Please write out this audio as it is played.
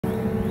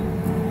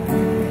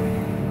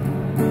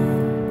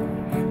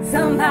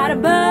Something about a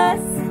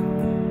bus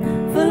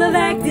full of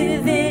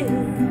activists,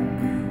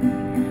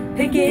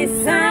 picket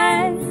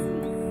signs,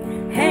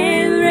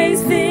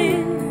 hand-raised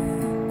fists.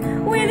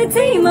 We're the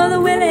team of the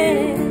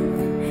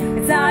willing,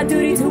 it's our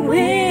duty to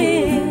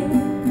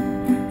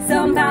win.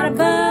 Something about a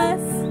bus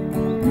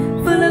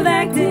full of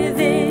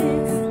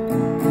activists.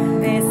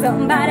 There's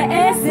something about an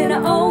S and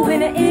an O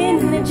and an N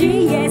and a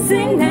G. Yeah,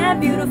 sing that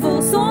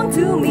beautiful song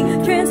to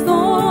me,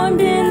 transformed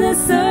in the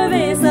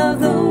service of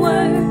the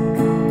work.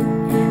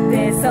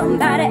 There's something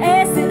about an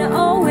S and an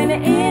O and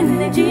an N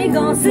and a G.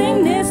 Gonna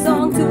sing this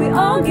song till we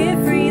all get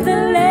free.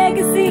 The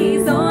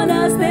legacy's on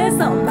us. There's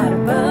something about a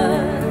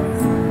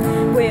buzz.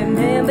 We're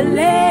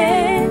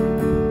member-led,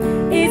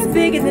 it's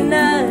bigger than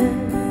us.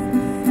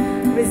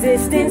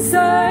 Resistance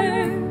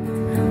served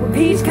with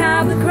peach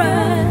cobbler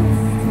crust.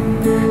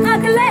 Our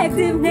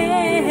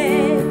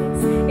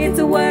collectiveness, it's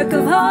a work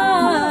of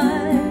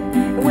art.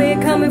 And we're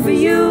coming for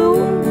you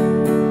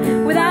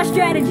with our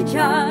strategy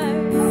charts.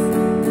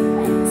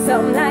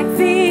 Something like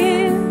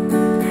fear,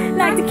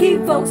 like to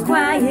keep folks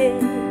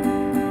quiet.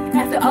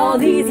 After all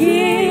these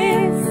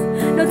years,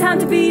 no time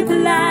to be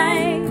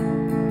polite.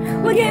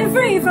 We're getting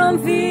free from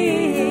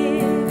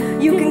fear.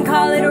 You can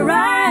call it a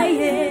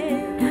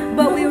riot,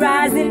 but we're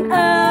rising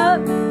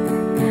up.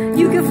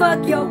 You can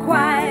fuck your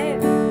quiet.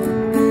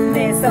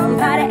 There's something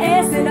about an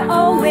S and an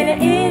O and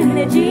an N and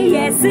a G.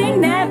 Yeah,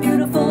 sing that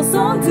beautiful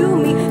song to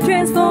me,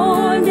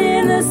 transformed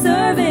in the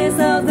service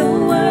of the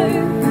work.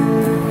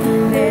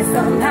 There's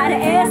something about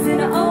an S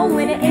and an O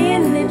and an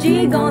N and a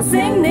G. Gonna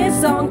sing this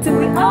song till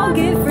we all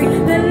get free.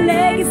 The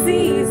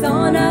legacy's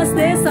on us.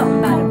 There's something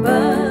about a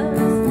buzz.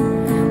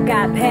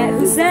 Got Pat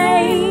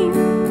Hussein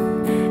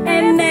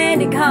and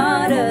Mandy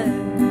Carter,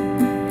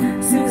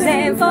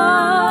 Suzanne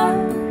Farr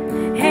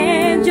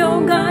and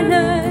Joan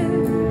Garner.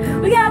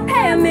 We got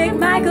Pam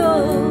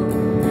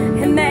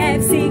McMichael and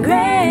Maxie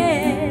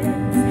Grass.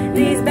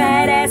 These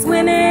badass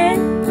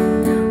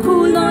women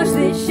who launched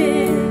this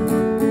shit.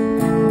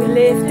 We're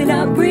lifting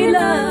up real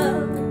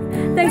love.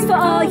 Thanks for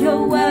all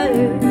your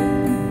work.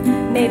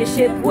 Made a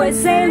ship worth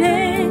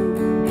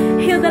sailing,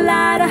 healed a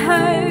lot of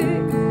hurt.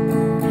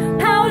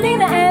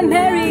 Paulina and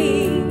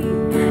Mary,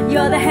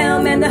 you're the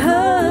helm and the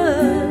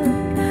hook.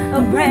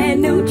 A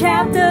brand new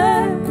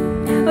chapter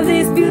of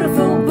this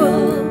beautiful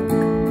book.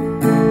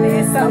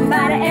 There's something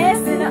about an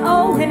S and an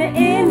O and an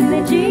N and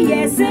a G.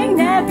 Yeah, sing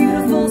that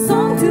beautiful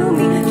song to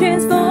me,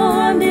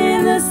 transformed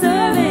in the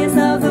service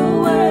of the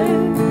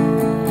world.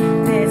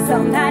 There's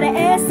something about an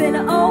S and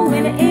an O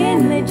and an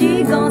N and a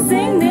G. Gonna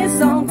sing this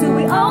song till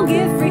we all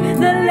get free.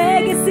 The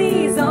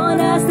legacy's on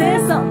us.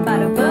 There's something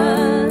about a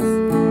buzz.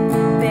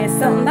 There's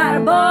something about a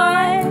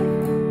boy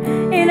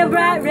in a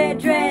bright red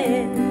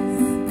dress.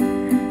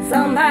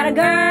 Something about a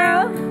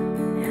girl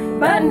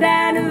buttoned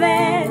down a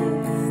vest.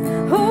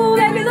 Ooh,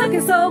 they be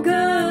looking so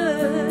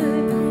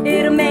good,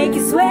 it'll make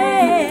you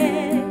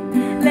sweat.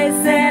 Let's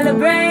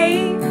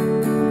celebrate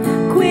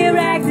queer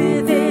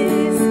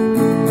activists.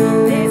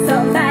 There's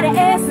something about an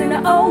S and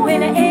an O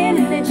and an N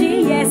and a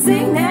G. Yeah,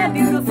 sing that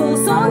beautiful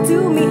song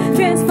to me,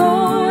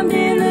 transformed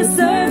in the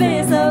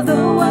service of the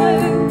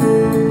world.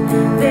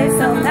 There's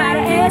something about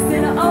an S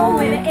and an O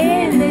and an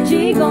N and a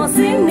G. Gonna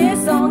sing this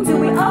song till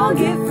we all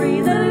get free.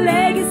 The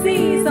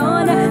legacy's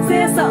on us.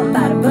 There's something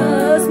about a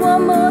buzz.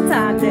 One more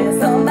time. There's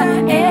something about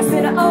an S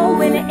and an O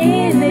and an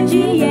N and a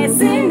G. Yeah,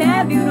 sing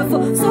that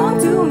beautiful song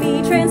to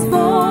me,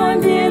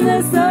 transformed in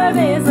the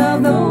service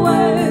of the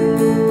world.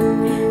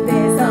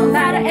 There's something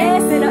about an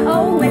S and an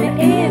O and an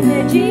N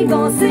and a G.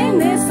 Gonna sing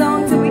this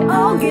song till we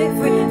all get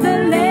free.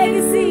 The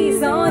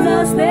legacy's on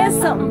us. There's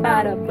something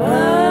about a buzz.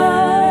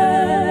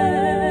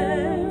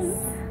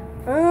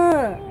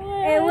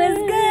 It was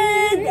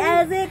good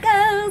as it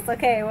goes.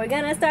 Okay, we're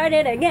gonna start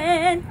it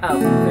again. Oh,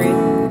 3,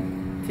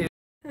 2.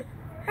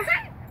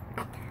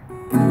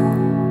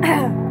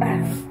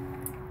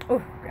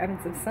 Oh, grabbing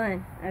some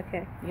sun.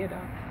 Okay. You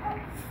don't.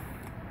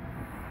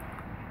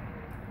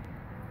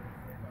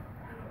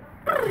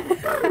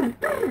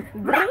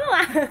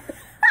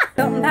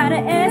 Something about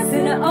an S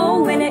and an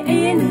O and an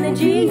N and a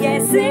G. Yeah,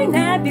 sing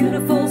that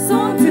beautiful